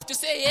to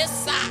say,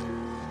 yes, sir.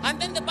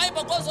 And then the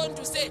Bible goes on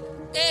to say,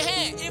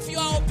 if you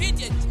are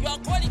obedient, you are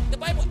calling the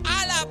Bible,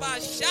 hey!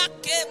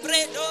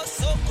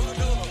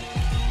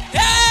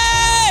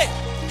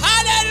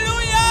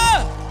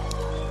 Hallelujah!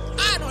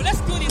 No,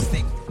 let's do this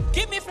thing.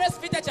 Give me 1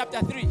 Peter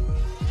chapter 3.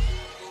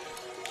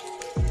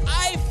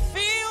 I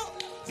feel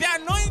the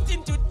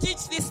anointing to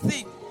teach this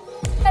thing.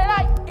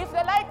 If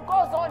the light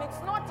goes on,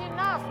 it's not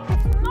enough.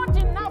 It's not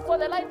enough for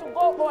the light to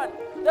go on.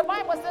 The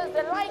Bible says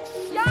the light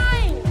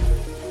shines.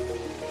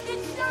 It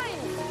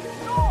shines.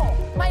 No,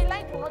 my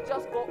light will not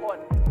just go on.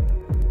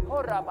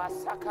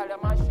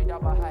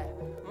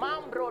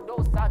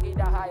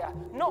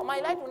 No, my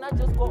light will not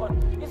just go on.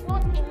 It's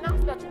not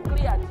enough that you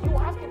cleared. You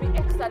have to be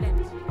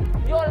excellent.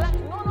 Your light,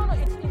 no.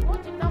 It's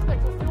not enough that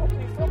you feel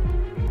before.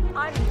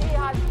 And He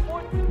has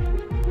put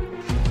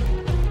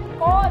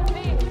all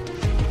things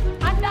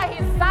under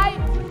His sight,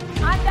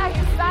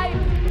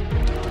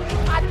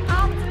 at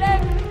arm's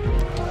length.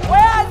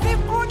 Where has He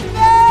put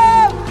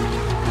them?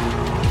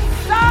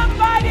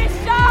 Somebody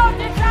shout,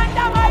 it's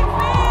under my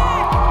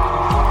feet.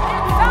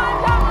 It's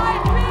under my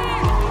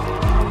feet.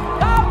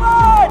 Come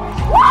on.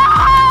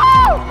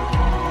 Wow!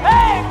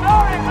 Hey,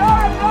 glory.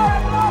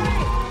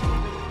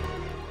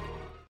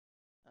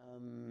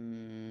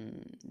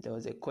 There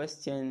was a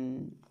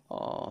question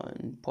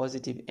on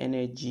positive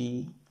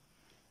energy,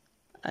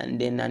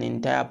 and then an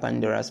entire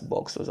Pandora's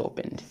box was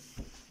opened.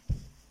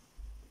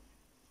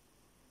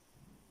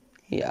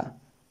 Yeah.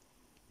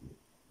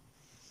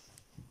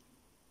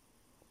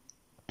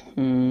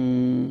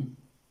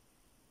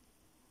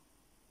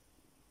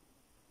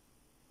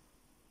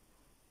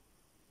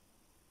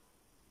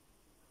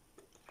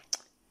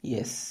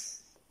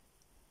 Yes.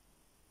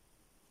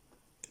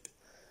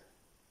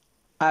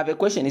 I have a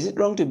question. Is it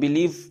wrong to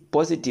believe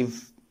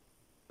positive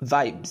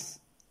vibes?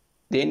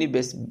 The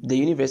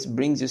universe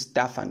brings you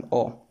stuff and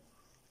all.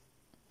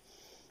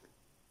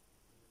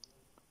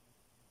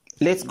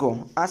 Let's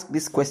go. Ask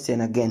this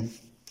question again.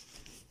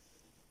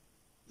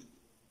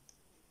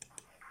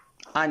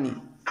 Annie,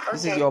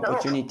 this is your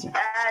opportunity.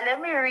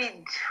 Let me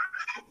read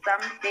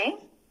something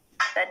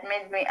that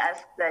made me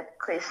ask that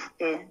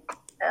question.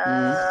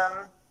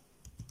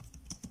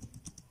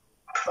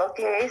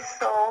 Okay,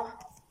 so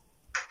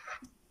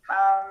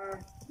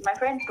my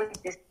friend put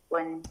this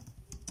on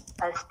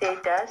a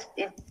status.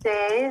 It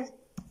says,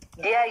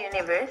 "Dear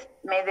universe,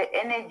 may the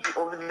energy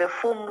of the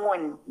full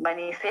moon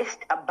manifest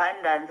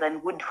abundance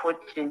and good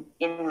fortune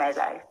in my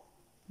life."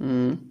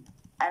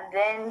 And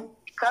then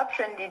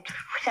captioned it,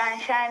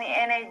 "Shani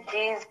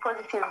energies,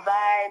 positive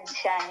vibes,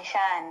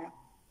 Shani."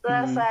 So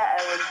that's why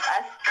I was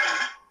asking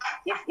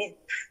if it's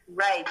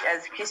right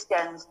as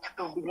Christians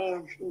to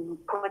believe in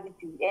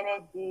positive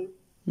energy,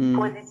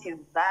 positive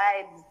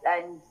vibes,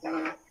 and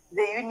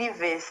the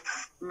universe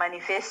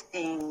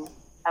manifesting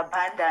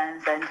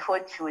abundance and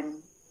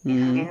fortune. If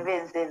you can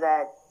even say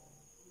that.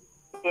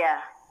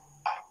 Yeah.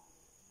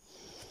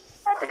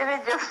 That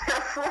energy of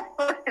the full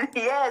moon.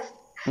 Yes.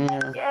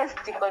 Yes,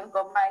 Tikon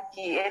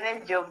Komaki,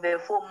 energy of the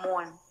full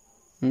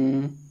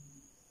moon.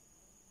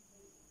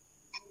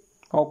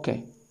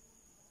 Okay.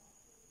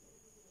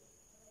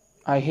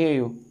 I hear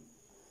you.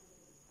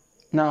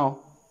 Now,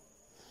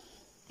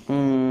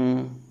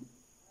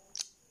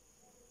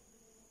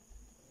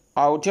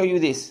 I'll tell you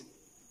this.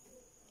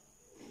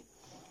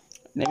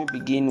 Let me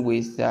begin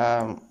with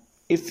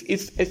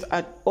if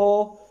at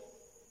all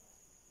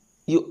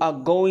you are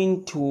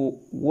going to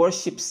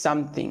worship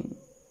something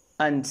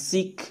and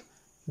seek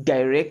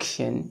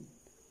direction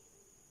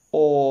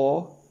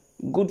or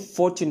good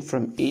fortune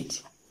from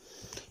it,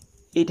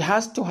 it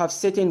has to have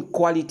certain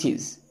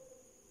qualities.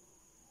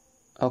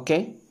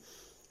 Okay?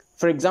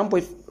 For example,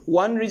 if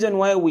one reason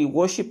why we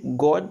worship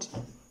God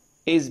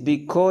is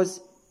because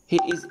He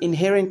is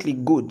inherently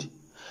good.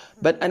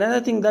 But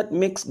another thing that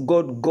makes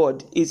God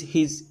God is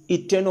His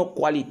eternal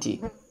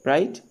quality,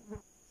 right?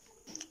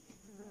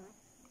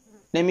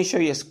 Let me show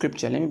you a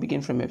scripture. Let me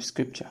begin from a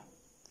scripture.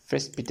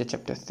 1 Peter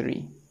chapter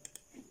 3.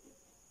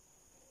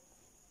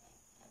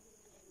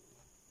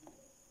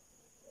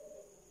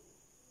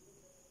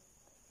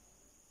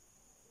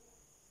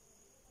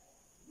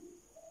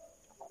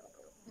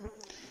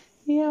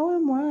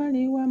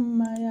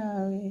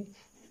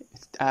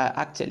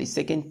 Actually,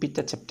 2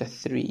 Peter chapter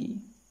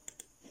 3.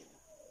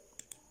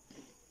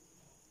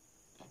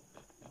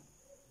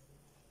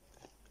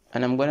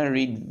 And I'm going to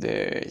read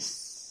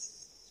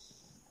verse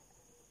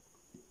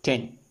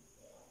 10.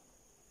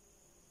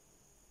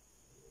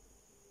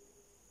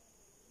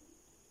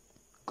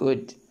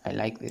 Good. I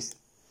like this.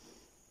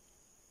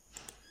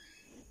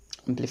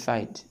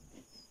 Amplified.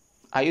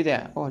 Are you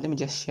there? Oh, let me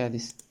just share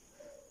this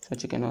so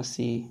that you can all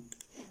see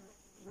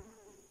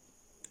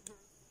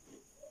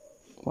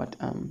what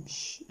I'm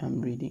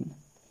reading.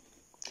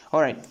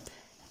 All right.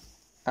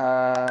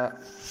 I'm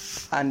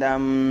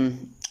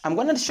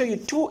going to show you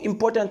two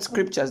important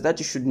scriptures that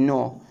you should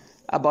know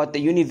about the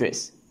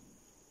universe.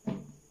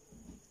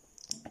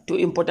 Two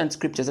important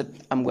scriptures that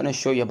I'm going to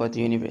show you about the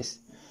universe.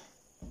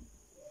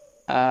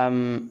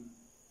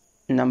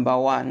 Number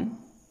one,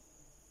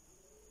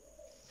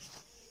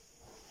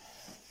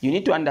 You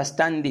need to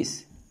understand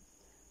this.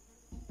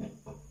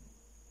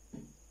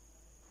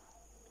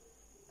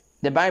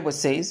 The Bible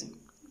says,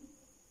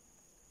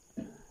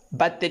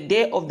 but the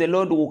day of the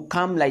Lord will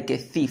come like a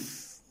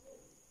thief,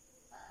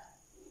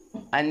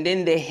 and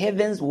then the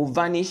heavens will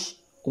vanish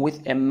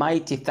with a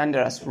mighty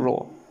thunderous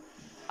roar,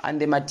 and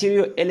the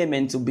material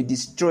elements will be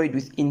destroyed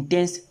with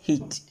intense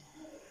heat,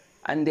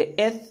 and the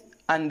earth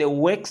and the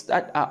works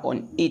that are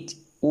on it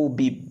will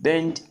be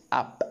burned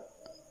up.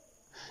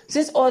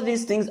 Since all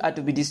these things are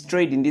to be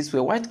destroyed in this way,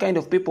 what kind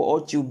of people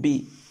ought you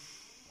be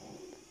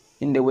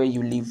in the way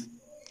you live?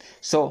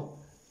 So,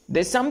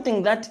 there's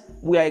something that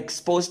we are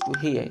exposed to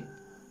here,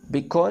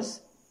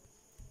 because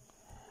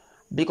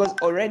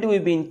already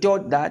we've been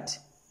taught that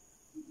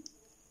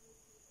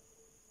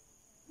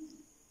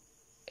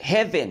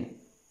heaven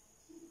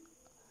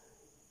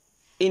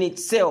in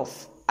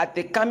itself, at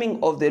the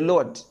coming of the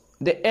Lord,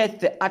 the earth,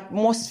 the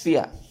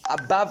atmosphere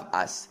above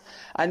us,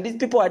 and these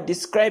people are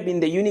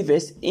describing the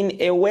universe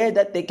in a way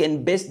that they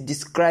can best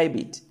describe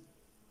it.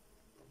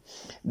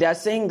 They are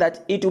saying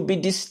that it will be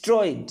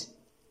destroyed.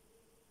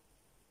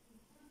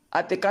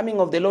 At the coming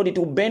of the Lord, it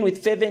will burn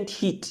with fervent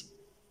heat.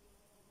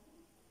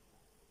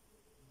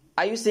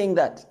 Are you saying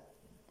that?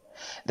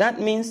 That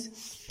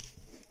means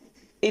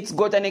it's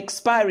got an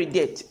expiry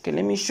date. Okay,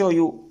 let me show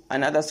you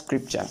another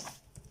scripture.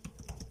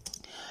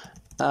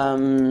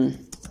 There's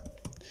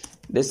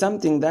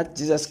something that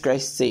Jesus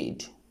Christ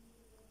said.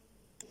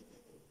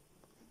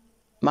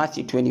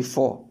 Matthew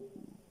 24,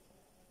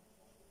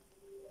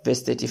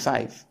 verse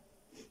 35.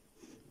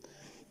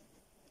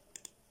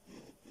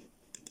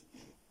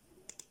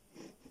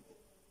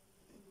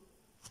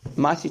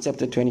 Matthew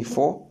chapter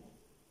 24,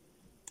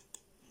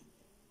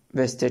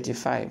 verse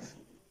 35.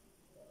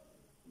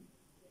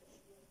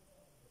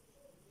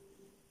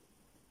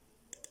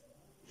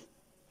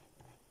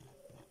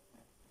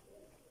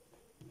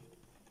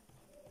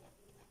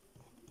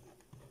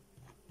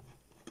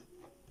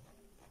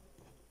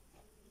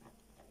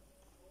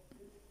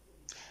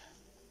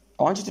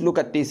 I want you to look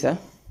at this.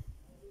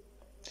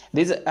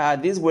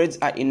 These words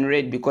are in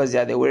red because they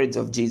are the words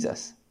of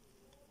Jesus.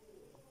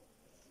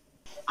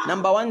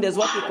 Number one, there's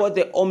what we call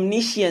the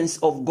omniscience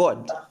of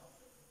God.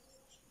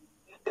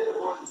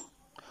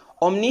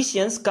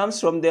 Omniscience comes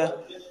from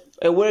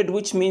a word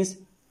which means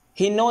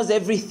he knows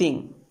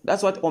everything.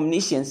 That's what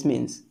omniscience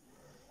means.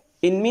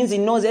 It means he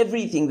knows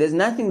everything. There's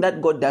nothing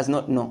that God does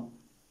not know.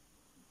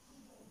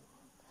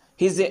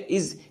 He's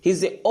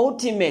the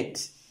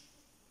ultimate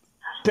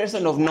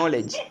person of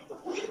knowledge.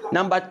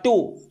 Number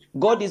two,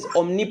 God is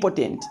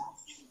omnipotent.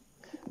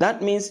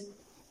 That means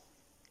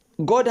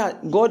God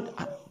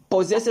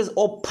possesses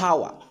all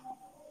power.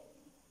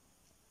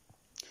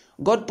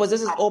 God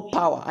possesses all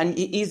power, and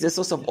he is the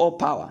source of all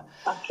power.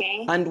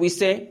 Okay. And we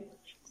say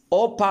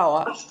all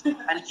power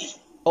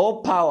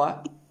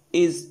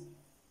is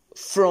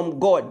from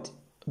God,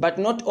 but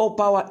not all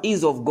power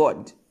is of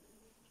God.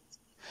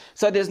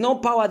 So there's no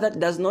power that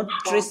does not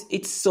trace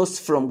its source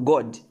from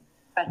God.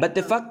 But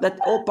the fact that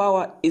all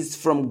power is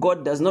from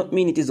God does not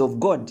mean it is of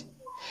God.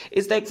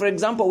 It's like, for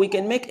example, we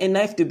can make a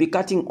knife to be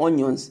cutting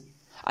onions,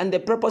 and the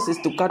purpose is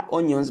to cut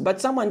onions, but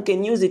someone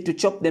can use it to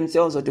chop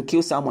themselves or to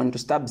kill someone, to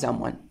stab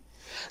someone.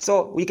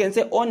 So we can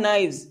say all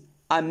knives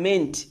are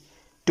meant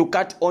to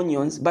cut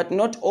onions, but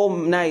not all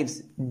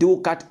knives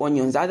do cut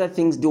onions. Other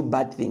things do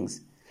bad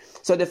things.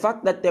 So the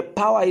fact that the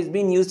power is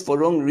being used for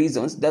wrong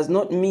reasons does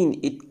not mean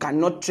it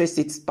cannot trace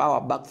its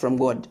power back from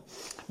God.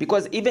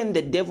 Because even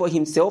the devil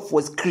himself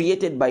was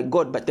created by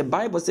God, but the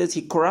Bible says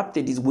he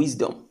corrupted his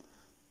wisdom.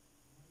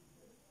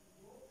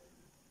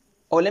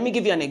 Or let me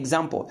give you an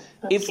example.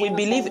 If we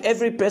believe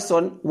every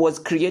person was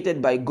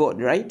created by God,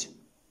 right?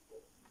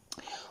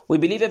 We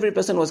believe every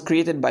person was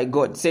created by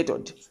God,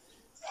 settled.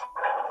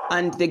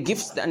 And the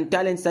gifts and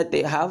talents that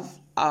they have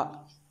are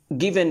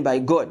given by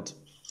God.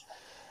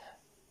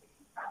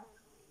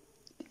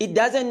 It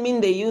doesn't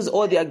mean they use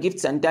all their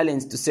gifts and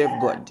talents to serve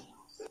God.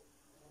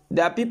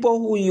 There are people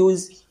who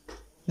use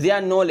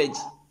their knowledge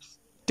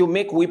to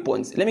make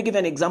weapons. Let me give you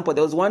an example.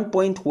 There was one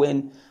point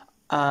when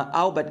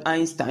Albert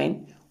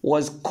Einstein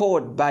was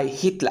called by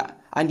Hitler,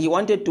 and he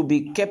wanted to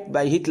be kept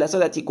by Hitler so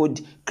that he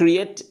could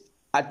create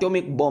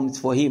atomic bombs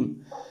for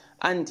him.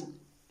 And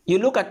you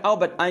look at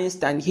Albert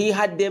Einstein, he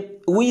had the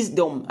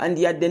wisdom and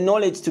he had the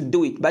knowledge to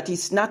do it, but he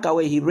snuck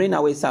away, he ran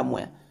away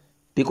somewhere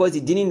because he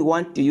didn't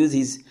want to use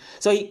his.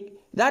 So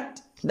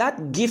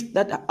that gift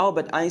that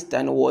Albert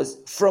Einstein was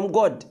from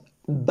God,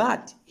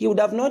 but he would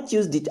have not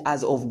used it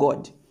as of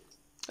God.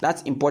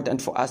 That's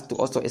important for us to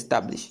also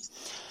establish.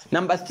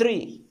 Number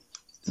three,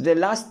 the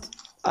last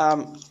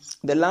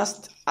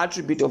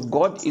attribute of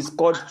God is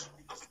called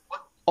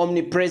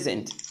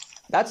omnipresent.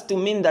 That's to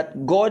mean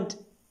that God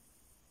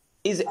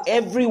is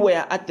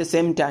everywhere at the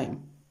same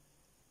time.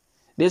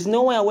 There's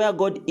nowhere where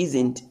God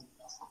isn't.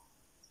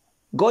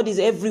 God is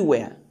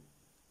everywhere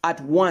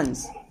at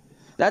once.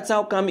 That's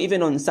how come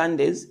even on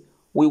Sundays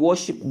we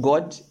worship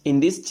God. In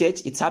this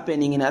church it's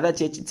happening, in another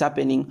church it's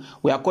happening.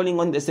 We are calling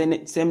on the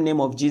same name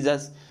of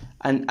Jesus,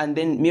 and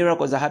then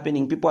miracles are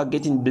happening. People are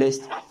getting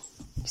blessed.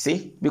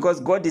 See? Because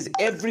God is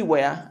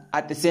everywhere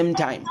at the same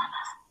time.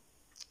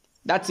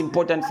 That's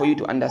important for you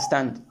to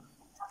understand.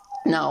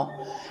 Now,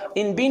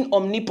 in being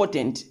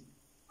omnipotent,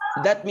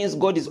 that means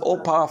God is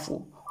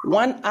all-powerful.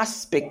 One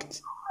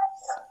aspect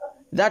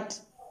that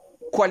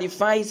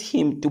qualifies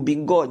him to be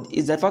God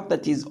is the fact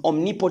that he's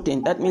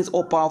omnipotent. That means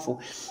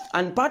all-powerful.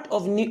 And part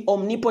of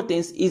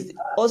omnipotence is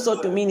also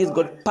to mean he's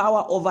got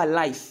power over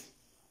life.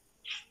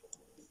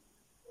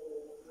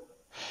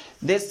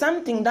 There's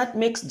something that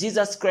makes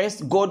Jesus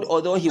Christ God,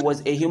 although he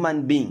was a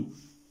human being.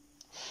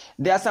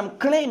 There are some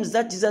claims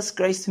that Jesus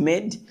Christ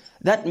made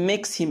that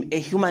makes him a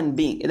human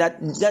being,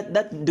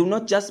 that do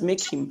not just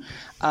make him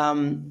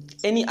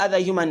any other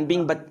human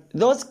being, but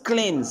those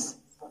claims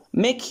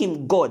make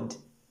him God.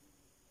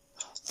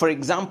 For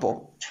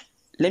example,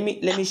 let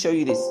me show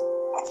you this.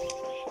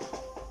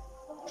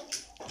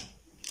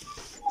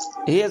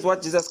 Here's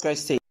what Jesus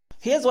Christ said.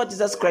 Here's what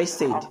Jesus Christ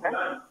said.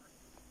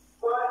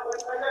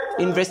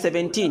 In verse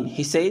 17,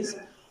 he says,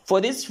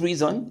 "For this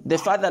reason, the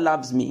Father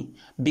loves me,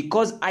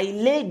 because I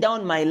lay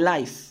down my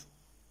life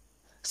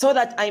so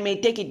that I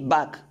may take it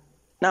back."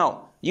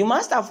 Now, you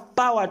must have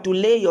power to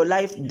lay your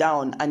life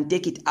down and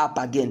take it up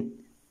again.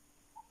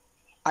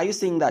 Are you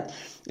seeing that?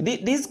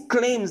 These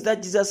claims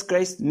that Jesus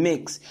Christ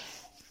makes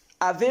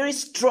are very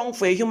strong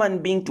for a human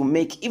being to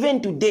make,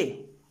 even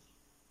today.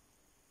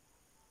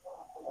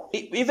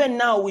 Even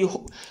now, we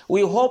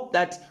hope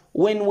that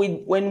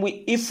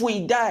if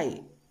we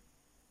die,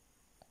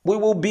 we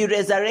will be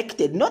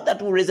resurrected. Not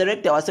that we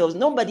resurrect ourselves.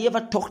 Nobody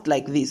ever talked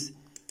like this.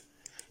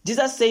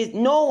 Jesus says,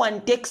 "No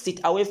one takes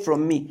it away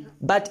from me,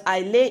 but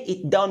I lay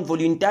it down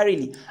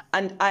voluntarily,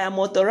 and I am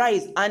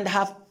authorized and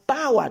have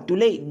power to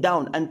lay it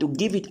down and to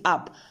give it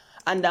up,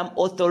 and I'm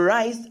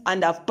authorized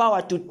and have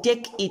power to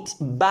take it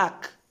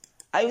back."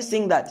 Are you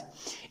seeing that?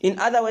 In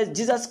other words,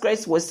 Jesus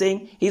Christ was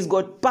saying he's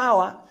got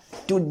power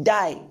to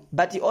die,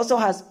 but he also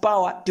has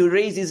power to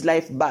raise his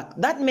life back.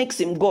 That makes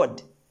him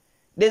God.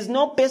 There's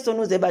no person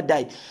who's ever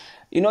died.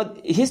 You know,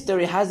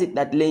 history has it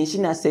that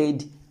Lenshina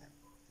said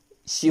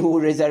she will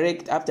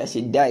resurrect after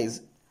she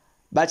dies,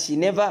 but she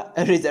never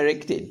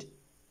resurrected.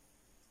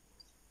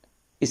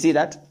 You see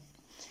that?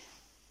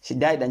 She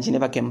died and she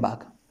never came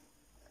back.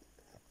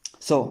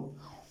 So,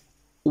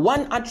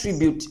 one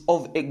attribute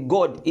of a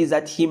God is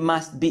that he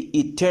must be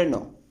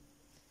eternal.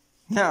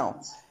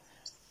 Now,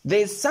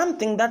 there is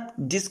something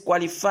that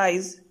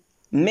disqualifies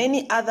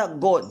many other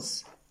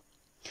gods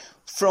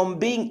from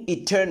being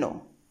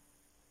eternal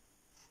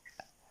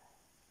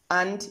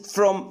and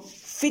from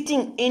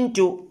fitting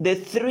into the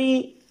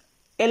three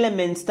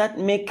elements that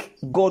make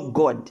God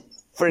God.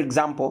 For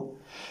example,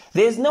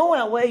 there's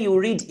nowhere where you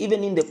read,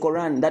 even in the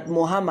Quran, that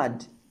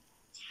Muhammad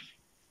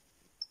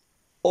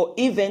or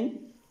even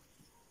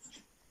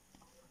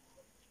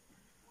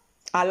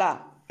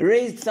Allah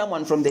raised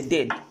someone from the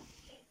dead.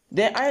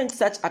 There aren't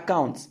such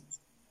accounts.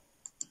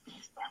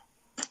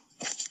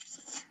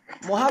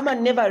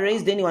 Muhammad never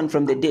raised anyone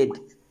from the dead.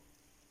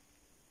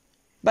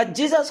 But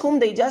Jesus, whom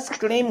they just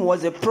claimed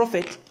was a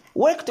prophet,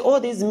 worked all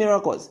these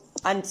miracles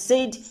and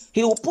said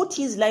he will put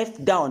his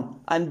life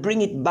down and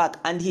bring it back.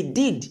 And he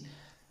did.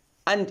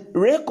 And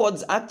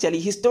records, actually,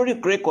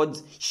 historic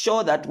records,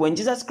 show that when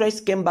Jesus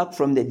Christ came back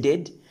from the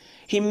dead,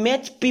 he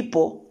met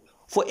people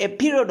for a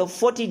period of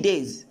 40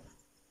 days.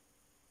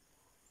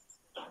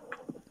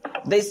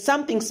 There's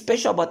something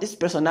special about this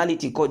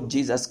personality called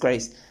Jesus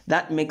Christ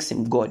that makes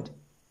him God.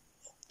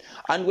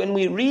 And when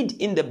we read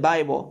in the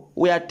Bible,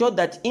 we are told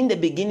that in the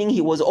beginning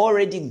he was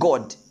already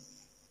God.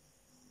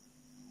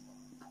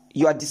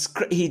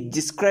 He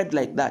described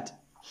like that.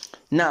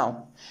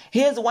 Now,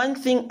 here's one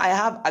thing I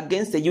have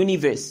against the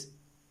universe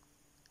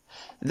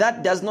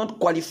that does not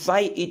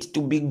qualify it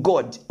to be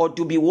God or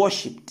to be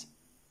worshipped.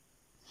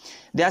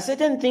 There are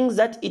certain things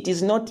that it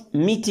is not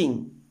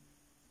meeting.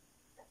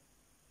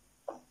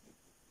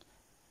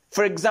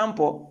 For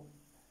example,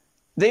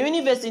 the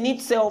universe in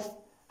itself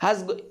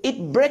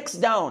it breaks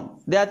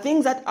down. There are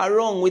things that are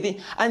wrong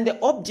within, and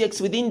the objects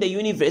within the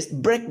universe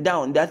break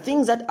down. There are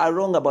things that are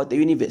wrong about the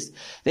universe.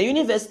 The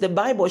universe, the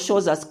Bible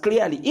shows us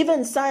clearly,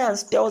 even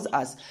science tells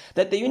us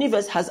that the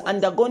universe has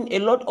undergone a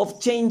lot of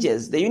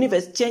changes. The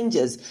universe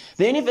changes.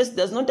 The universe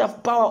does not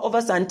have power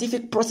over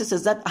scientific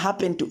processes that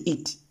happen to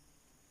it.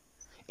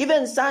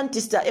 Even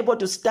scientists are able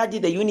to study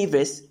the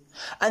universe,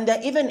 and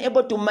they're even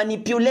able to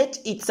manipulate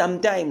it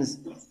sometimes.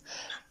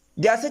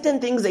 There are certain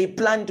things they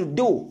plan to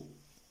do.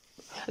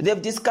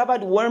 They've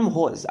discovered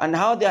wormholes and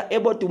how they are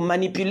able to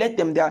manipulate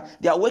them. They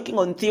are working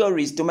on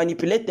theories to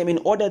manipulate them in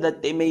order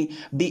that they may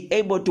be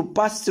able to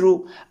pass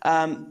through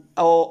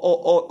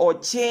or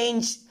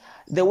change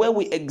the way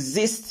we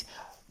exist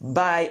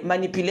by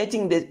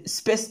manipulating the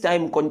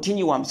space-time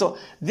continuum. So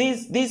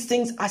these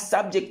things are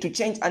subject to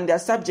change, and they are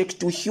subject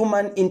to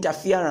human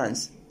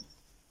interference.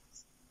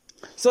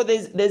 So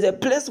there's a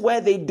place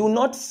where they do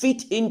not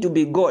fit in to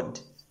be God.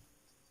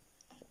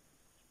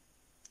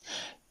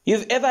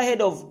 You've ever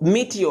heard of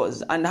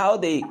meteors and how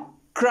they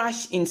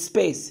crash in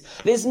space?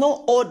 There's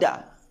no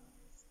order.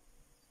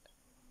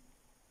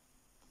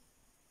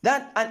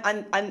 That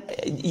and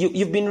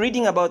you've been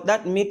reading about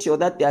that meteor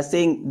that they are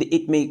saying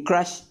it may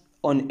crash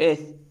on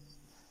Earth,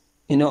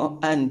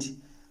 and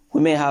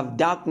we may have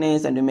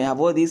darkness and we may have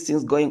all these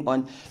things going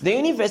on. The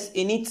universe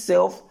in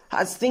itself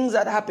has things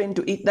that happen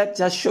to it that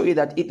just show you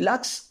that it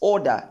lacks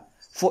order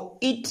for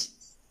it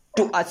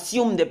to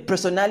assume the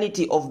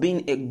personality of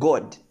being a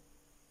god.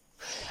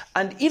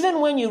 And even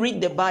when you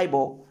read the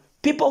Bible,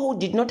 people who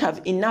did not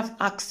have enough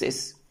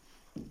access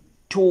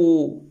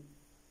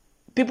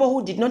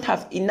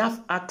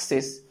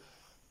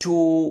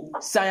to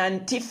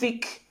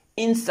scientific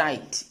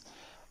insight,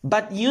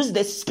 but used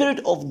the Spirit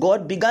of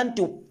God, began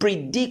to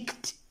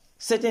predict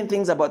certain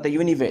things about the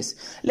universe.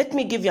 Let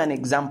me give you an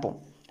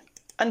example.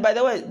 And by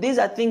the way, these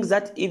are things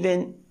that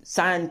even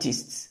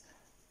scientists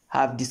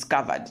have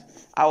discovered.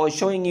 I was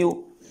showing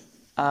you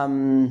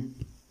 2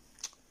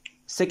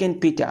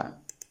 Peter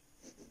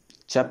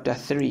chapter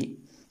 3,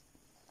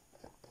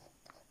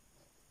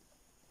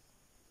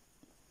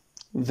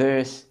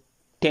 verse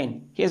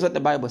 10. Here's what the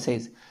Bible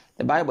says.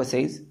 The Bible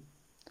says,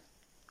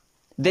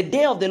 the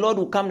day of the Lord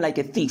will come like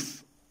a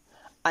thief,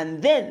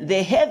 and then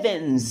the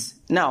heavens.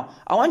 Now,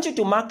 I want you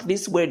to mark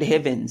this word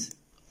heavens.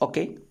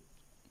 Okay?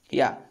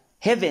 Yeah.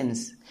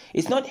 Heavens.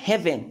 It's not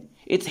heaven.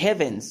 It's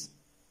heavens.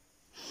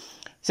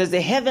 It says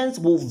the heavens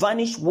will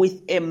vanish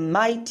with a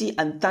mighty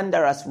and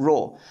thunderous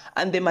roar,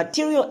 and the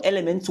material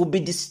elements will be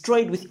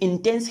destroyed with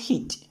intense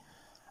heat,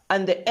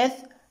 and the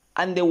earth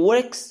and the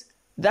works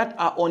that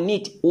are on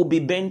it will be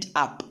burnt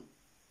up.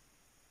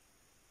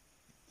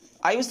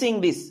 Are you seeing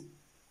this?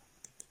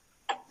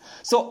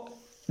 So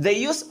the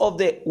use of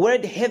the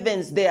word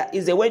heavens there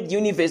is the word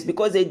universe,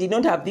 because they did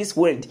not have this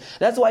word.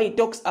 That's why he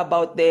talks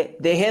about the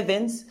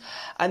heavens,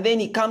 and then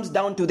he comes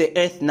down to the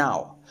earth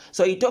now.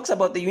 So he talks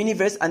about the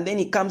universe, and then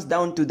he comes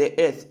down to the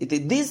earth.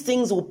 These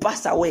things will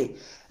pass away.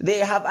 They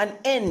have an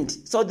end.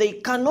 So they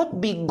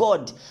cannot be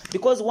God,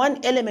 because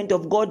one element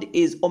of God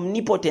is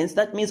omnipotence.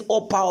 That means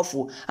all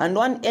powerful. And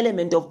one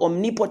element of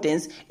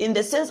omnipotence in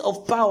the sense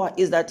of power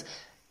is that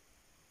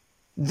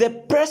the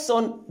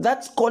person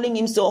that's calling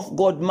himself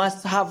God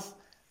must have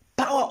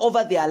power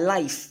over their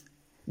life.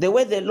 The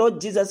way the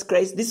Lord Jesus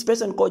Christ, this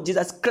person called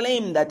Jesus,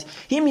 claimed that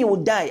he will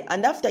die,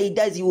 and after he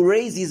dies, he will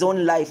raise his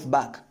own life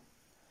back.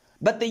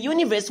 But the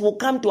universe will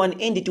come to an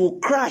end. It will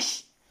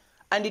crash,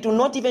 and it will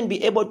not even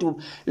be able to.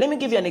 Let me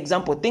give you an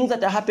example. Things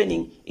that are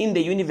happening in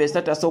the universe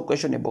that are so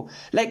questionable.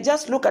 Like,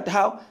 just look at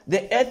how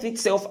the earth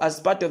itself, as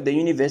part of the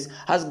universe,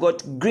 has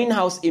got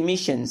greenhouse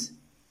emissions.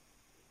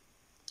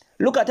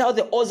 Look at how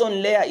the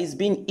ozone layer is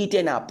being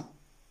eaten up.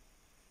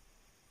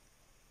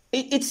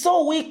 It's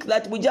so weak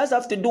that we just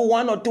have to do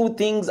one or two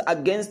things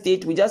against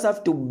it. We just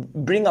have to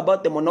bring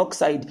about the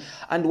monoxide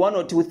and one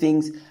or two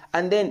things.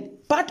 And then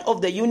part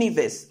of the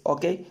universe,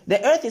 okay?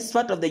 The earth is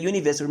part of the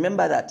universe,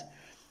 remember that.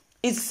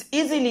 It's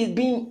easily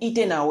being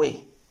eaten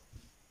away.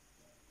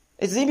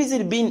 It's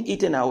easily being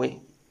eaten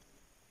away.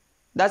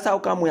 That's how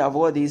come we have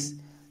all these,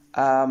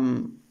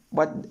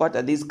 what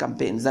are these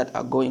campaigns that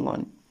are going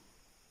on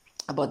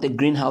about the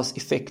greenhouse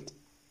effect?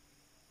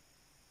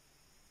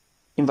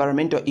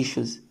 Environmental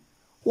issues.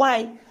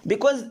 Why?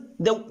 Because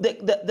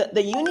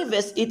the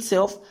universe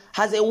itself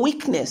has a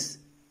weakness.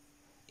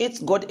 It's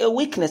got a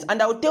weakness.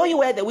 And I'll tell you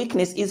where the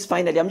weakness is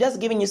finally. I'm just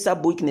giving you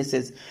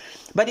sub-weaknesses.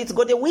 But it's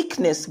got a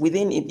weakness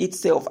within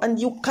itself. And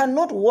you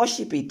cannot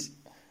worship it,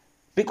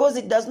 because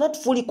it does not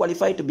fully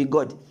qualify to be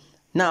God.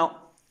 Now,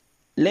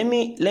 let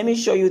me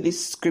show you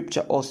this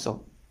scripture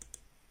also.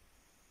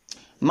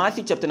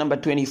 Matthew chapter number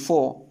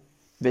 24,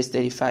 verse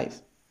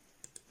 35.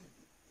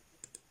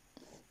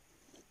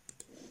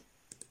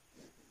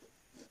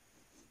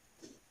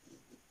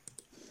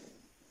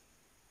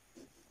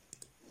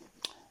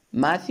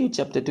 Matthew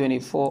chapter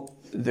 24,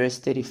 verse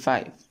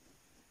 35.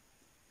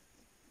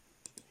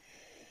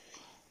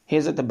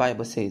 Here's what the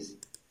Bible says.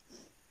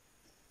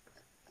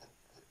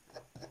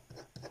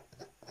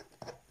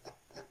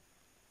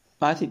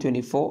 Matthew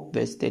 24,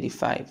 verse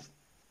 35.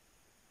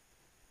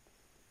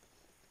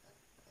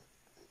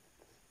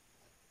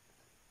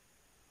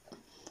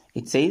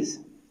 It says,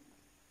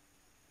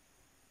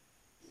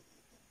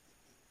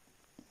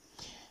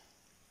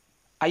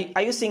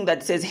 are you seeing that?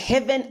 It says,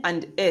 heaven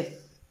and earth,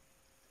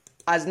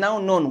 as now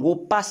known, will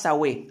pass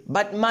away,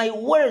 but my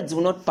words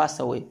will not pass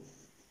away.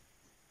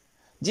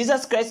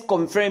 Jesus Christ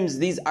confirms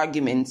these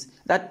arguments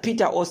that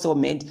Peter also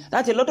made,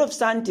 that a lot of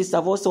scientists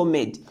have also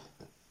made.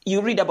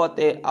 You read about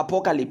the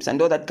apocalypse and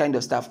all that kind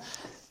of stuff.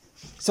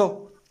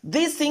 So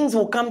these things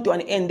will come to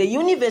an end. The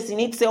universe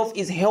in itself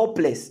is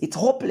helpless. It's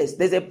hopeless.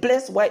 There's a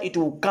place where it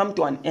will come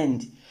to an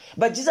end.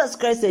 But Jesus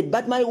Christ said,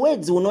 but my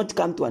words will not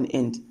come to an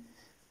end.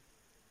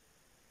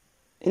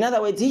 In other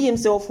words, he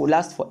himself will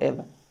last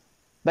forever,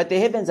 but the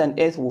heavens and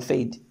earth will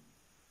fade.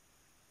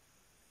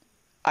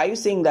 Are you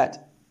saying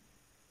that?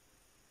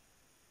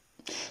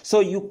 So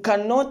you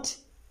cannot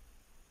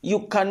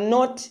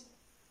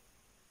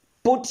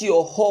put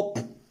your hope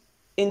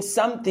in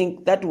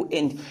something that will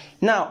end.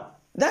 Now,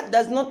 that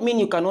does not mean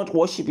you cannot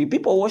worship it.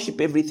 People worship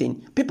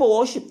everything. People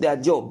worship their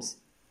jobs.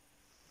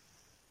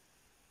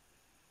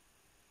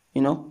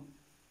 People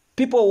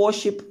People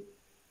worship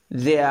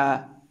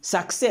their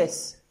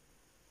success.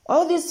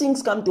 All these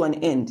things come to an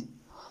end.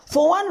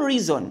 For one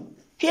reason.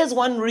 Here's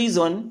one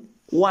reason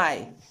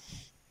why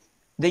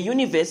the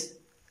universe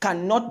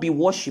cannot be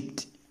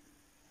worshipped.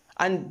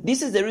 And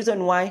this is the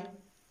reason why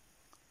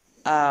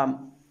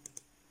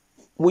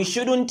we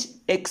shouldn't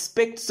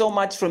expect so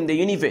much from the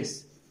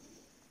universe.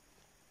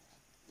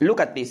 Look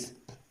at this.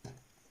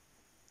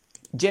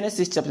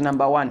 Genesis chapter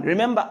number 1.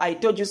 Remember, I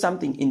told you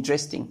something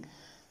interesting.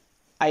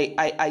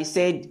 I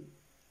said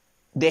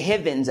the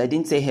heavens. I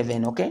didn't say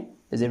heaven, okay?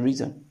 There's a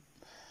reason.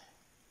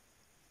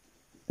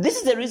 This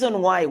is the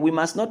reason why we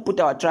must not put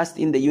our trust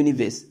in the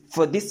universe.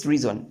 For this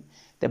reason,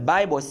 the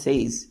Bible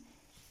says,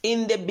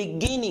 in the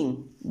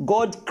beginning,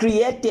 God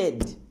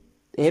created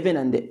the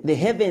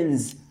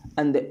heavens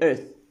and the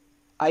earth.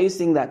 Are you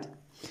seeing that?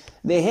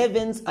 The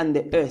heavens and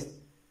the earth.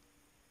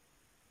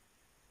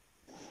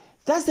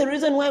 That's the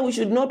reason why we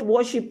should not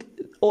worship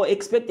or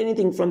expect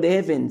anything from the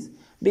heavens.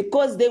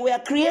 Because they were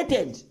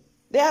created.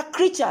 They are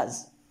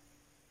creatures.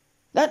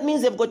 That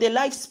means they've got a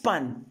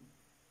lifespan.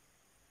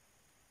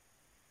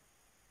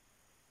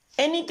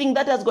 Anything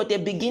that has got a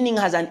beginning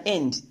has an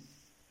end.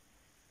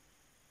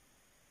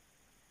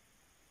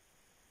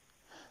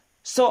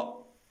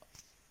 So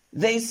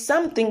there is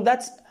something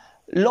that's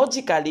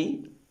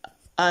logically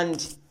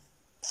and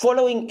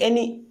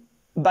following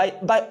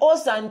by all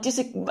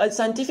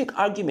scientific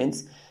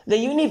arguments, the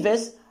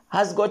universe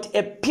has got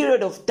a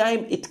period of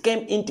time it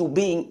came into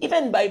being.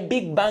 Even by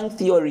Big Bang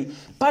theory,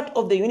 part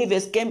of the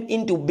universe came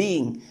into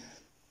being.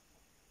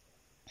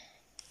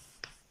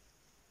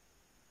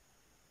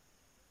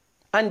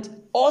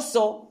 And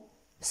also,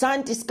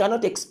 scientists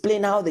cannot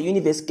explain how the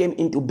universe came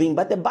into being,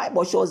 but the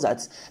Bible shows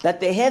us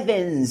that the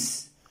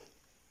heavens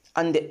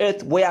and the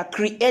earth were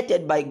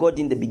created by God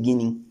in the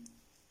beginning.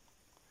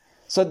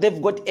 So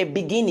they've got a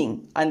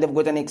beginning and they've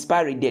got an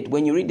expiry date.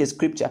 When you read the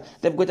scripture,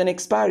 they've got an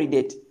expiry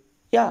date.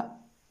 Yeah.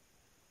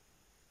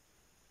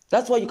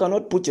 That's why you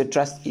cannot put your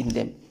trust in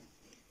them.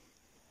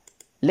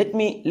 Let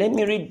me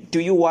read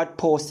to you what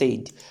Paul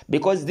said.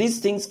 Because these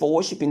things for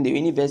worship in the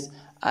universe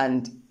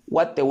and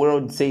what the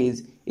world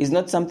says is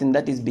not something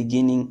that is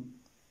beginning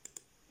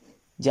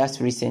just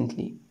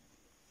recently.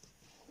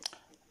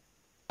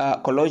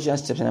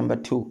 Colossians chapter number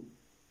 2.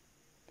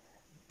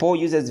 Paul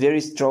uses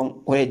very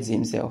strong words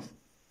himself.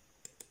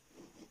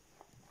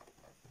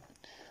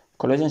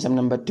 Colossians chapter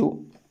number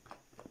 2,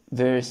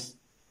 verse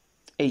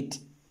 8.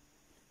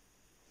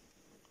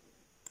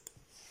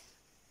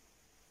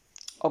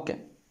 Okay.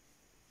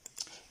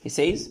 He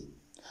says,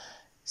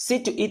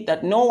 see to it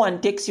that no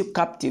one takes you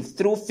captive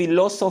through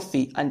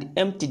philosophy and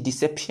empty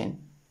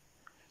deception.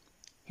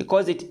 He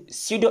calls it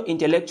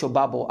pseudo-intellectual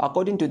babble,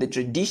 according to the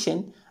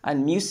tradition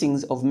and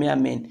musings of mere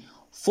men,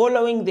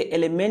 following the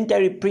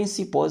elementary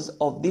principles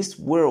of this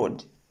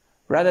world,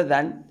 rather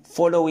than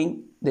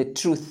following the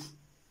truth,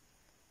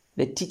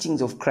 the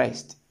teachings of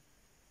Christ.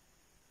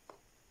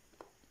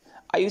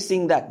 Are you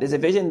seeing that? There's a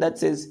version that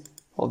says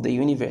of the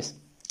universe.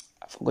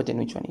 I've forgotten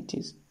which one it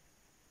is.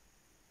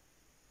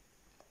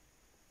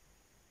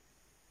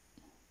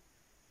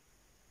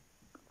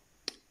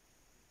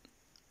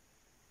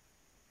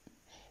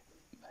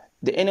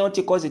 The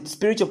NLT calls it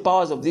spiritual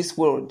powers of this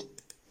world.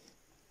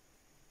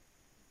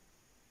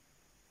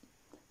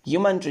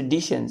 Human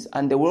traditions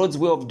and the world's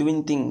way of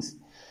doing things.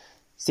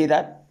 See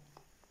that?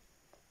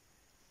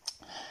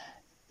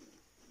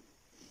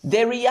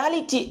 The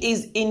reality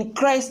is in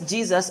Christ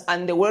Jesus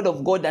and the Word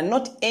of God and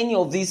not any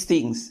of these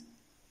things.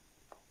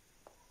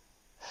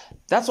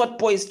 That's what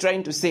Paul is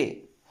trying to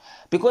say.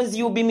 Because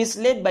you'll be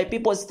misled by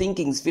people's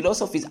thinkings,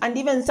 philosophies, and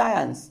even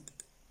science.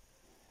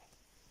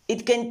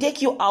 It can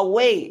take you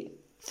away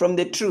from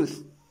the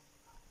truth.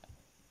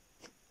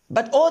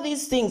 But all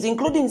these things,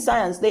 including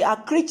science, they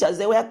are creatures.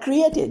 They were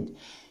created.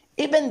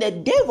 Even the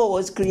devil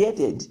was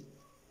created.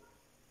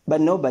 But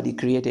nobody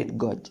created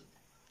God.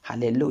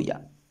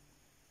 Hallelujah.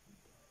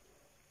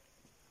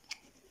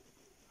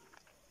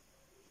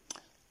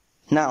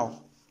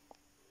 Now,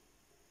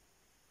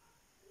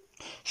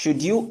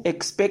 should you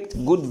expect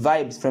good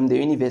vibes from the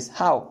universe?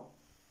 How?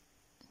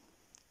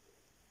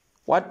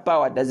 What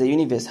power does the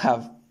universe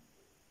have?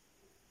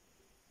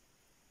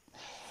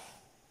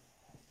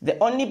 The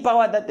only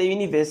power that the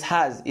universe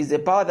has is the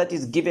power that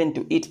is given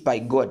to it by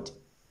God.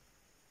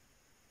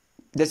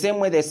 The same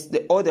way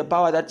all the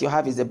power that you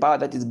have is the power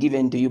that is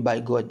given to you by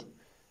God.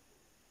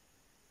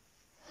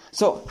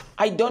 So,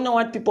 I don't know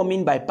what people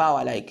mean by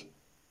power. Like,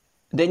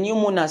 the new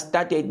moon has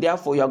started,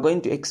 therefore you are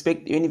going to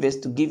expect the universe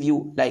to give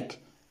you,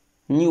 like,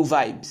 new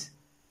vibes.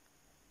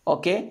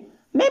 Okay?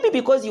 Maybe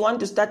because you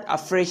want to start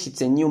afresh, it's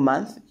a new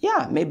month.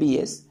 Yeah, maybe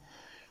yes.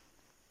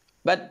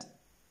 But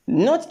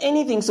not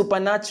anything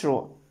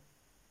supernatural.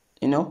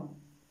 You know,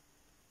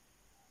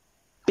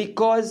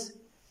 because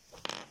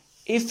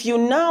if you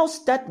now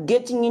start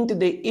getting into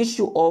the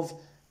issue of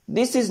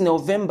this is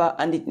November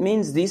and it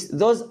means this,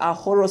 those are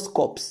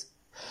horoscopes.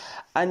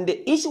 And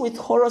the issue with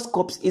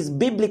horoscopes is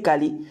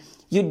biblically,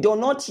 you do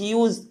not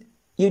use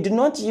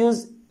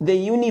the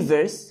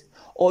universe,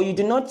 or you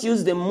do not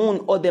use the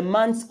moon or the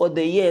months or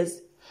the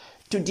years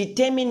to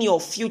determine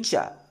your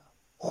future.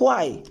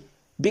 Why?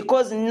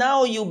 Because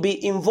now you'll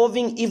be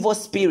involving evil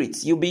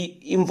spirits. You'll be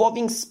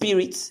involving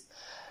spirits,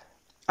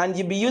 and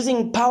you'll be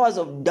using powers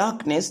of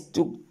darkness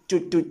to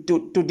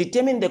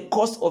determine the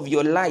course of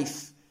your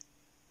life.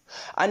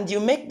 And you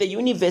make the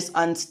universe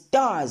and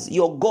stars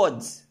your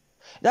gods.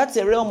 That's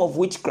a realm of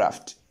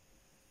witchcraft.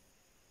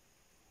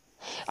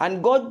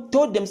 And God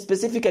told them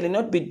specifically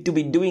not to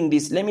be doing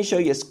this. Let me show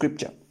you a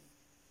scripture.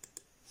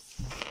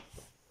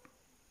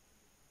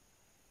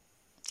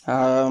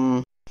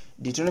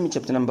 Deuteronomy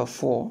chapter number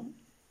 4.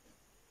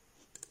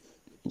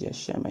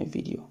 Just share my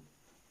video.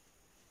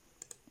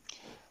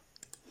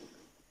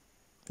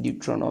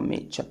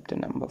 Deuteronomy chapter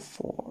number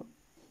 4.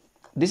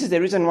 This is the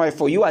reason why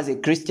for you as a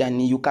Christian,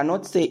 you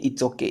cannot say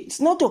it's okay.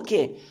 It's not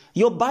okay.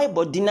 Your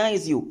Bible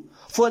denies you.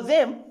 For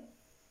them,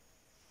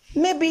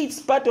 maybe it's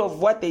part of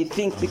what they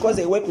think because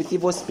they work with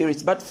evil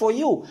spirits. But for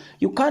you,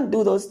 you can't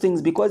do those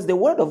things because the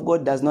word of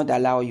God does not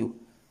allow you.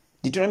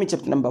 Deuteronomy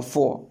chapter number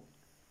 4,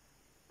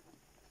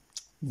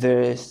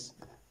 verse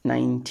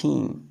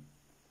 19.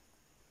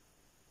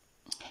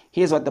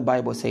 Here's what the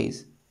Bible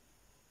says.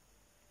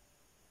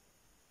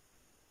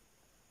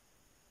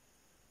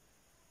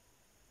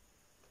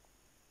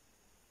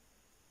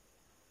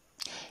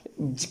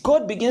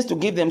 God begins to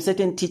give them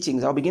certain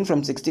teachings. I'll begin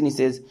from 16. He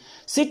says,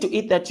 see to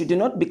it that you do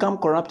not become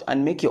corrupt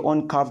and make your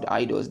own carved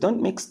idols.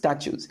 Don't make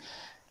statues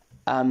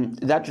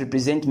that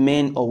represent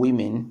men or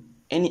women,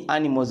 any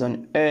animals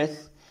on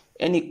earth,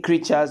 any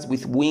creatures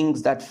with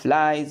wings that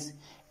flies,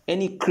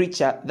 any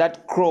creature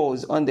that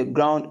crawls on the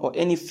ground, or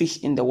any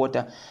fish in the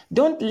water.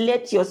 Don't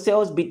let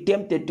yourselves be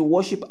tempted to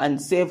worship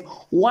and serve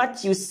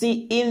what you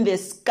see in the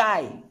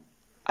sky.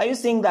 Are you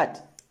seeing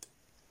that?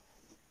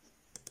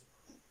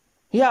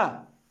 Yeah.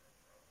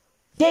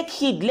 Take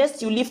heed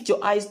lest you lift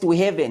your eyes to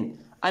heaven,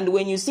 and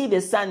when you see the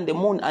sun, the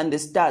moon, and the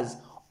stars,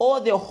 all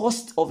the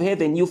hosts of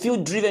heaven, you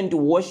feel driven to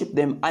worship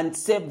them and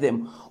serve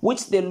them,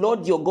 which the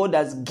Lord your God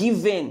has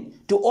given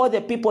to all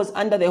the peoples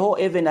under the whole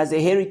heaven as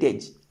a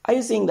heritage. Are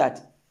you seeing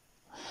that?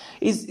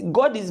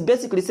 God is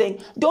basically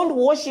saying, don't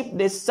worship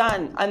the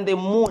sun and the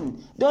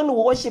moon. Don't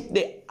worship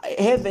the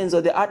heavens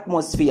or the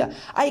atmosphere.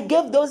 I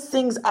gave those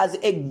things as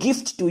a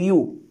gift to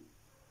you.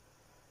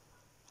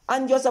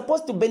 And you're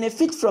supposed to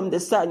benefit from the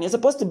sun. You're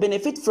supposed to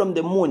benefit from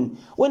the moon.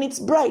 When it's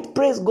bright,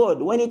 praise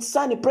God. When it's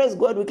sunny, praise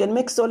God. We can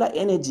make solar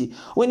energy.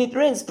 When it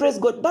rains, praise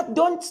God. But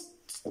don't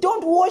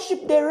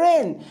worship the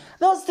rain.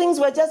 Those things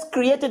were just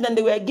created and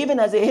they were given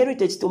as a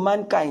heritage to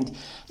mankind.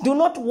 Do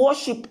not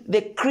worship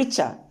the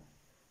creature.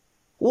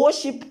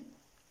 Worship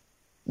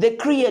the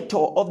creator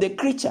of the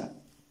creature.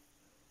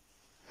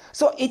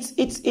 So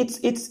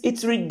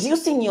it's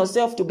reducing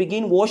yourself to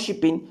begin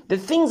worshiping the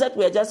things that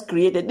were just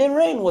created. The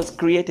rain was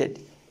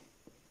created.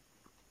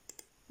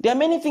 There are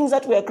many things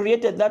that were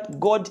created that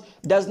God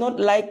does not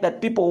like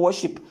that people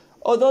worship,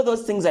 although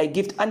those things are a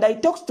gift. And I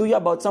talked to you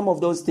about some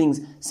of those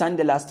things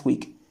Sunday last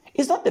week.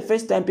 It's not the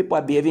first time people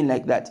are behaving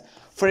like that.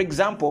 For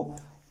example,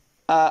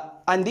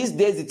 and these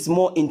days it's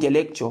more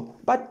intellectual,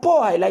 but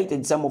Paul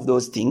highlighted some of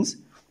those things.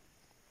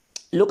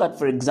 Look at,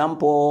 for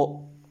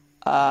example,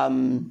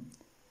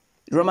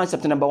 Romans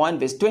chapter number 1,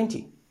 verse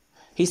 20.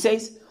 He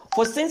says,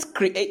 For since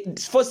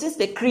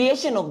the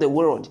creation of the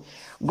world,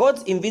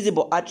 God's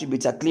invisible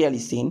attributes are clearly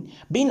seen,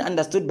 being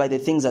understood by the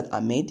things that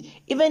are made,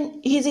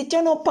 even his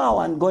eternal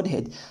power and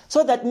Godhead,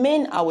 so that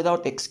men are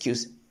without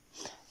excuse.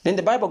 Then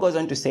the Bible goes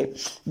on to say,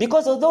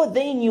 because although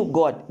they knew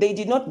God, they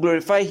did not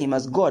glorify him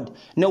as God,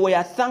 nor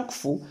were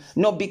thankful,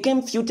 nor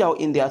became futile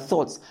in their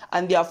thoughts,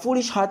 and their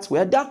foolish hearts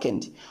were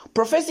darkened.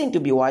 Professing to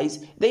be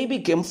wise, they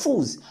became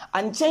fools,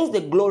 and changed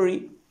the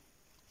glory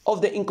of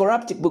the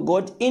incorruptible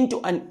God into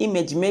an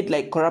image made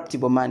like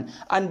corruptible man,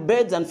 and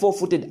birds and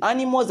four-footed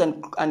animals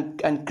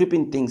and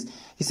creeping things.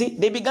 You see,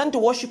 they began to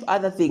worship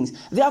other things.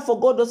 Therefore,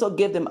 God also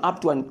gave them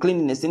up to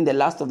uncleanness in the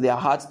lust of their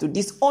hearts, to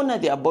dishonor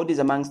their bodies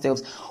among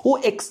themselves,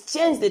 who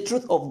exchanged the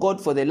truth of God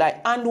for the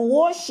lie, and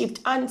worshipped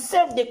and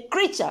served the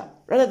creature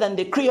rather than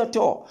the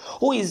Creator,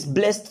 who is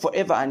blessed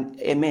forever and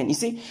amen. You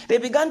see, they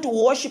began to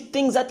worship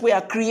things that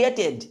were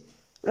created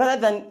rather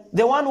than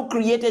the one who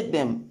created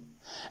them.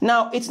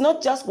 Now, it's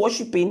not just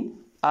worshiping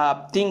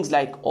things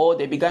like,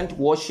 they began to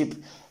worship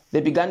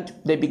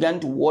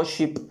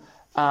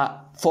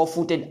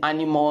four-footed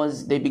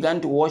animals. They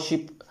began to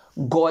worship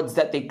gods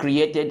that they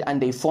created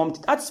and they formed.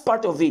 That's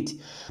part of it.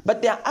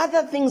 But there are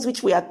other things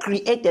which were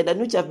created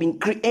and which have been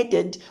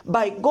created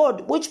by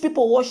God, which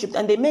people worshipped,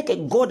 and they make a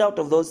god out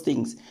of those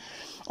things.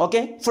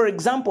 Okay, for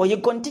example, he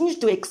continues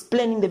to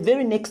explain in the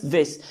very next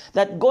verse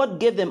that God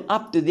gave them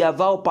up to their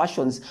vile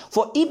passions.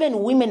 For even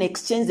women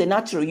exchange the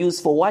natural use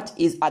for what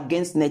is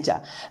against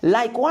nature.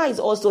 Likewise,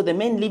 also the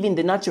men living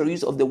the natural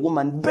use of the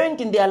woman,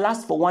 burnt in their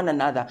lust for one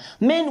another,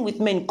 men with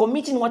men,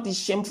 committing what is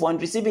shameful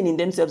and receiving in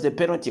themselves the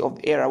penalty of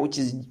error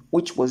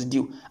which was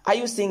due. Are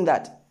you seeing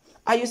that?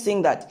 Are you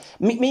seeing that?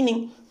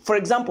 Meaning, for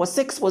example,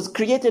 sex was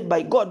created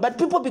by God, but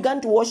people began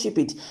to worship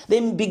it.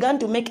 They began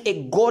to make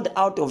a god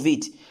out of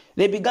it.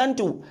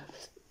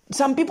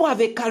 Some people have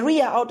a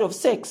career out of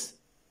sex.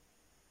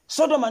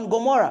 Sodom and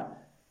Gomorrah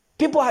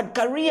People had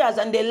careers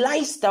and their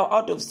lifestyle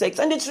out of sex,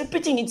 and it's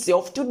repeating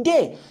itself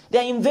today. They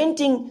are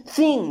inventing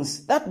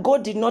things that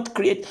God did not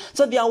create.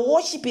 So they are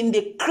worshiping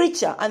the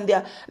creature, and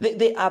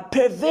they are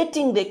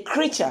perverting the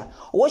creature,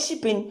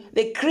 worshiping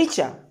the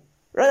creature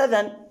rather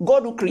than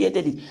God who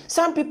created it.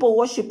 Some people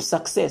worship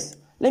success.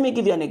 Let me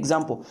give you an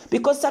example.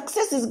 Because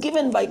success is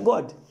given by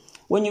God.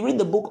 When you read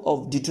the book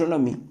of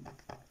Deuteronomy,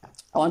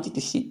 I want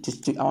to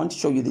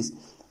show you this.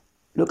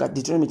 Look at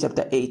Deuteronomy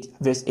chapter 8,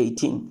 verse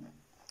 18.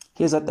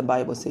 Here's what the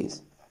Bible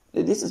says.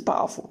 This is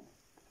powerful.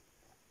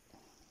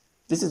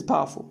 This is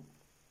powerful.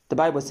 The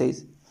Bible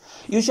says,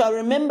 "You shall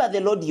remember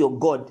the Lord your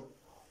God,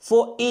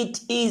 for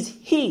it is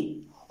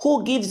He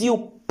who gives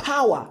you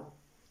power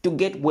to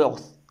get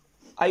wealth."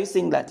 Are you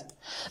seeing that?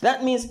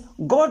 That means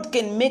God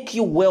can make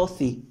you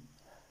wealthy.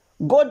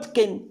 God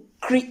can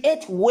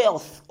create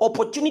wealth,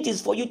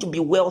 opportunities for you to be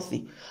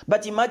wealthy.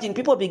 But imagine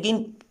people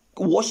begin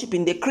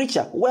worshiping the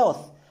creature,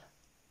 wealth,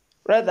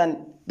 rather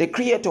than the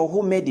creator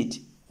who made it,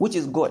 which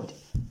is God.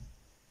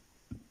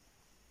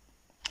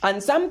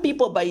 And some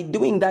people, by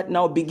doing that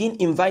now, begin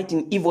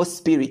inviting evil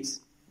spirits.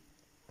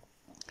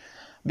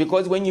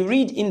 Because when you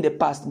read in the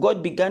past,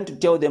 God began to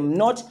tell them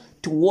not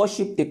to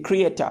worship the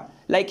creator.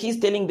 Like he's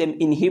telling them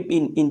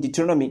in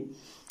Deuteronomy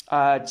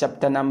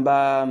chapter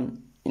number,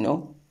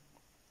 Deuteronomy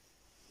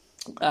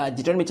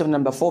chapter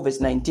number 4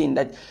 verse 19,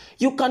 that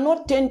you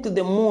cannot turn to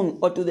the moon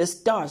or to the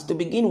stars to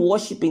begin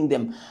worshiping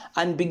them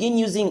and begin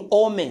using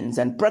omens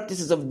and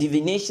practices of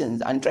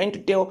divinations and trying to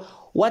tell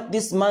what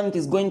this month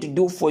is going to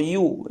do for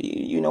you.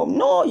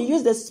 No, you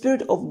use the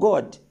Spirit of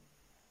God.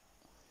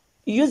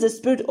 You use the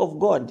Spirit of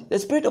God. The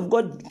Spirit of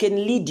God can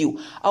lead you.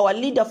 Our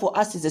leader for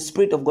us is the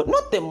Spirit of God,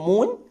 not the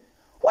moon.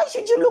 Why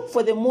should you look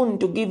for the moon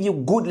to give you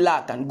good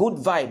luck and good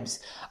vibes,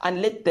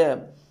 and let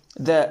the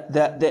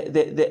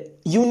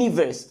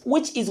universe,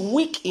 which is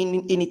weak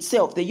in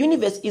itself, the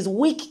universe is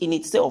weak in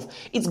itself.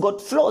 It's got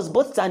flaws,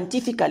 both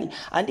scientifically,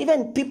 and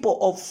even people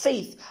of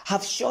faith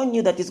have shown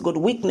you that it's got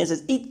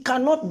weaknesses. It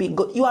cannot be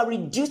good. You are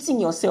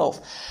reducing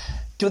yourself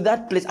to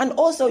that place, and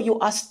also you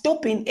are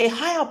stopping a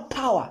higher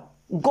power,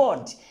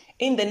 God,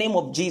 in the name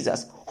of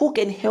Jesus, who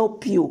can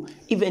help you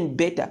even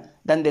better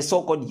than the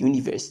so-called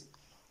universe.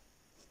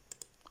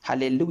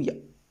 Hallelujah.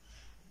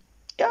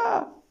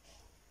 Yeah.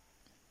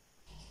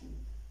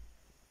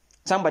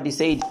 Somebody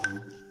said,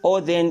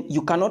 then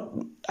you cannot,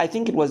 I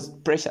think it was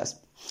Precious.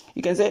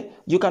 You can say,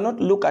 you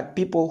cannot look at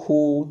people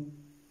who,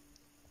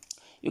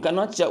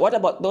 what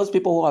about those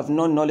people who have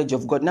no knowledge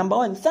of God? Number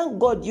one, thank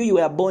God you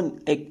were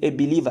born a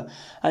believer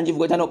and you've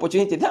got an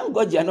opportunity. Thank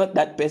God you're not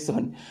that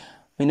person,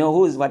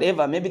 who's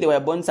whatever. Maybe they were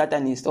born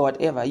Satanist or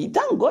whatever.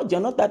 Thank God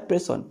you're not that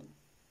person.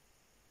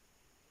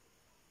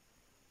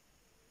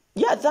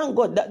 Yeah, thank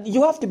God. That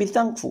you have to be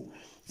thankful.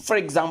 For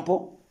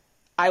example,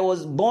 I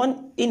was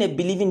born in a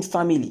believing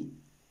family.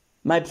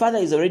 My father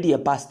is already a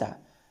pastor.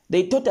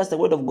 They taught us the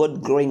word of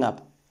God growing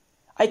up.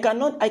 I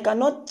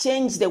cannot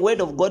change the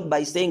word of God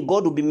by saying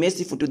God will be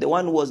merciful to the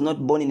one who was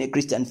not born in a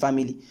Christian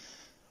family.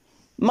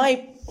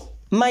 My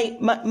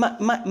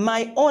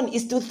own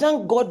is to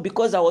thank God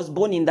because I was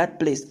born in that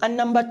place. And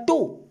number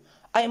two,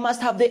 I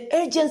must have the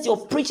urgency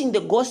of preaching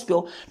the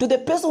gospel to the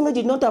person who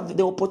did not have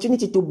the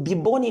opportunity to be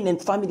born in a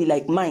family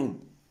like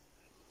mine,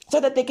 so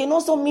that they can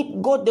also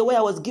meet God the way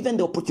I was given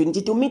the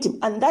opportunity to meet him.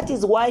 And that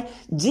is why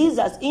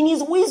Jesus, in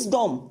his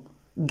wisdom,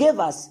 gave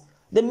us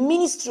the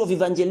ministry of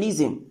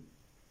evangelism,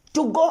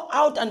 to go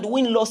out and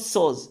win lost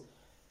souls,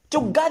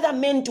 to gather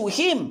men to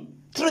him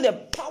through the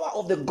power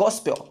of the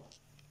gospel.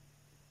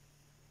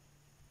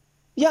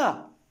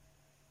 Yeah.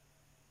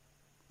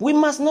 We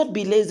must not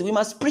be lazy. We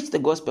must preach the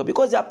gospel,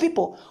 because there are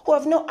people who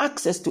have no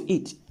access to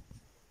it.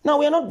 Now,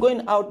 we are not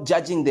going out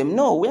judging them.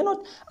 No, we are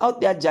not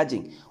out there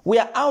judging. We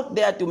are out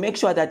there to make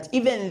sure that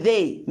even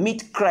they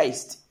meet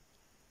Christ.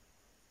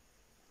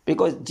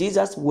 Because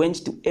Jesus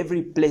went to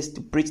every place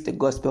to preach the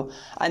gospel.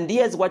 And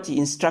here's what he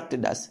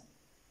instructed us.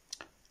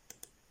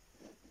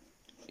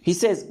 He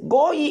says,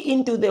 go ye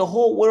into the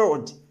whole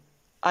world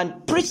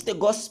and preach the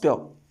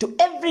gospel to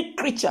every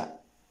creature.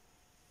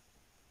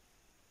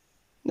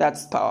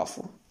 That's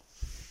powerful.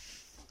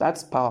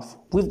 That's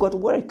powerful. We've got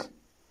work.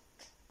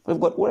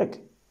 We've got work.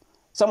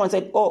 Someone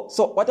said,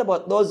 so what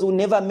about those who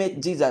never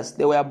met Jesus?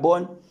 They were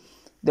born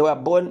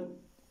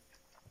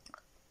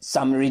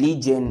some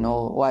religion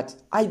or what?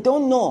 I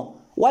don't know.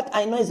 What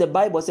I know is the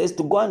Bible says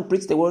to go and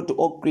preach the word to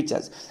all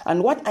creatures.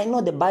 And what I know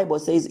the Bible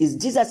says is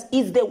Jesus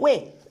is the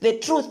way, the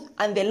truth,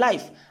 and the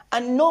life.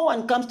 And no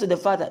one comes to the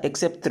Father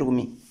except through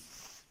me.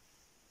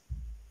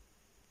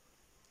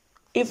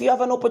 If you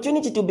have an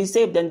opportunity to be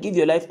saved and give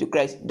your life to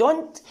Christ,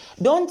 don't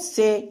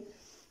say,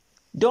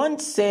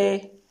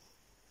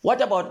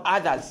 what about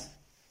others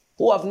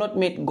who have not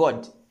met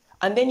God?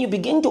 And then you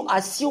begin to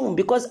assume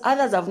because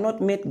others have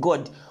not met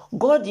God,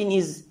 God in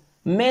his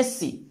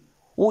mercy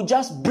will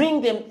just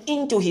bring them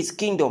into his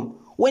kingdom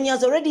when he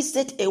has already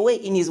set a way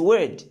in his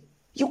word.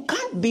 You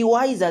can't be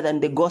wiser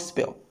than the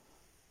gospel.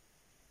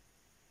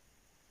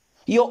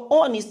 Your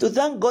own is to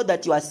thank God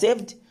that you are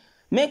saved,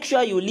 Make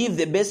sure you live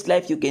the best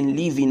life you can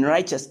live in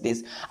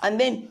righteousness, and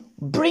then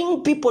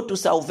bring people to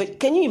salvation.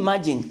 Can you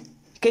imagine?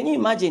 Can you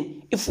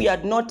imagine if we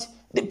had not...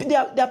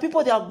 There are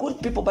people, they are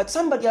good people, but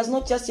somebody has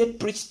not just yet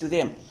preached to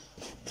them.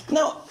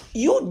 Now,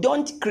 you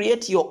don't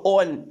create your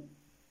own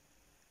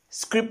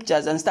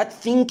scriptures and start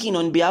thinking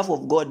on behalf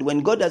of God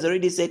when God has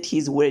already said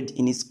his word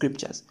in his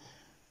scriptures.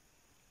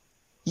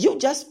 You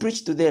just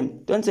preach to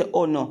them. Don't say,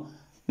 oh no,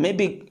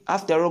 maybe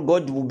after all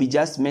God will be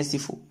just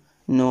merciful.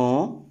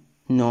 No,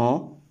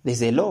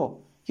 there's a law.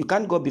 You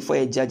can't go before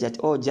a judge at,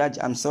 oh judge,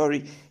 I'm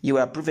sorry, you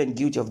were proven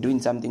guilty of doing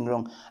something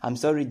wrong. I'm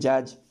sorry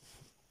judge,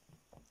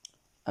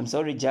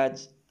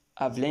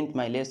 I've learned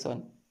my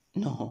lesson.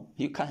 No,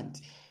 you can't.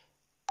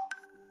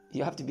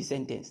 You have to be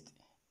sentenced.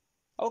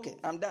 Okay,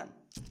 I'm done.